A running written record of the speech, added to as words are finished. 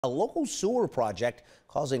A local sewer project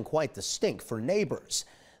causing quite the stink for neighbors.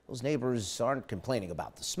 Those neighbors aren't complaining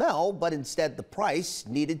about the smell, but instead the price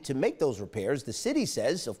needed to make those repairs, the city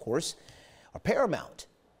says, of course, are paramount.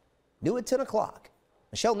 New at 10 o'clock.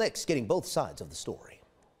 Michelle Nix getting both sides of the story.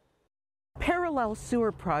 Parallel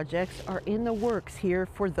sewer projects are in the works here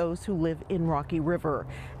for those who live in Rocky River.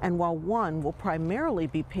 And while one will primarily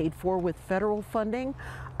be paid for with federal funding,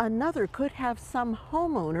 another could have some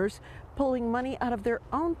homeowners pulling money out of their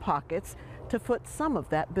own pockets to foot some of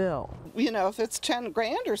that bill. You know, if it's 10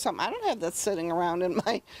 grand or something, I don't have that sitting around in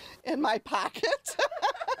my pocket.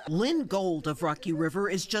 Lynn Gold of Rocky River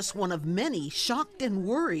is just one of many shocked and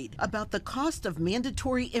worried about the cost of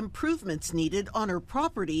mandatory improvements needed on her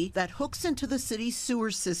property that hooks into the city's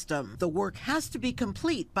sewer system. The work has to be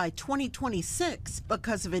complete by 2026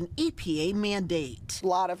 because of an EPA mandate. A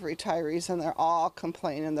lot of retirees, and they're all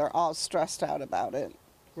complaining. They're all stressed out about it.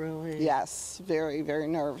 Really? Yes, very, very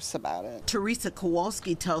nervous about it. Teresa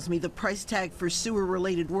Kowalski tells me the price tag for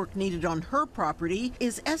sewer-related work needed on her property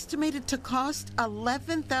is estimated to cost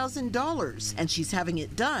 $11,000, and she's having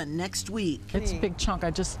it done next week. It's a big chunk. I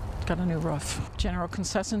just got a new roof. General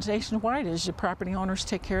consensus nationwide is your property owners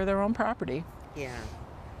take care of their own property. Yeah.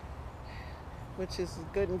 Which is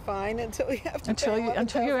good and fine until you have to until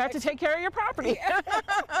you have to take care of your property.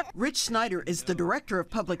 Rich Snyder is the director of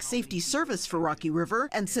public safety service for Rocky River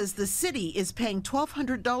and says the city is paying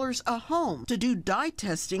 $1,200 a home to do dye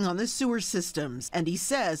testing on the sewer systems, and he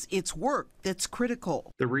says it's work that's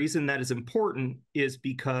critical. The reason that is important is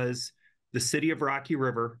because the city of Rocky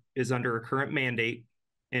River is under a current mandate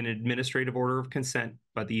and administrative order of consent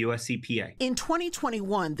by the U.S. EPA. In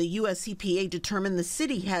 2021, the U.S. EPA determined the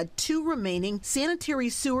city had 2 remaining sanitary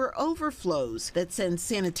sewer overflows that send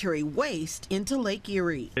sanitary waste into Lake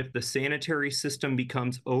Erie. If the sanitary system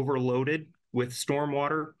becomes overloaded with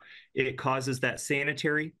stormwater, it causes that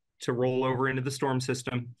sanitary to roll over into the storm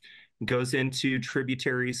system, goes into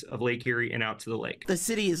tributaries of Lake Erie and out to the lake. The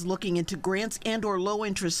city is looking into grants and/or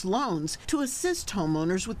low-interest loans to assist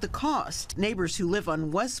homeowners with the cost. Neighbors who live on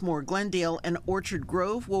Westmore, Glendale, and Orchard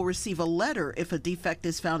Grove will receive a letter if a defect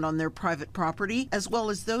is found on their private property, as well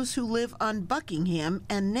as those who live on Buckingham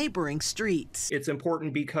and neighboring streets. It's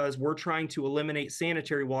important because we're trying to eliminate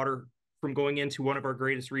sanitary water from going into one of our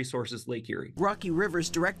greatest resources, Lake Erie. Rocky River's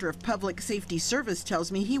Director of Public Safety Service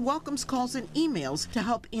tells me he welcomes calls and emails to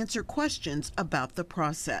help answer questions about the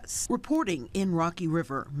process. Reporting in Rocky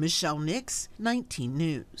River, Michelle Nix, 19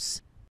 News.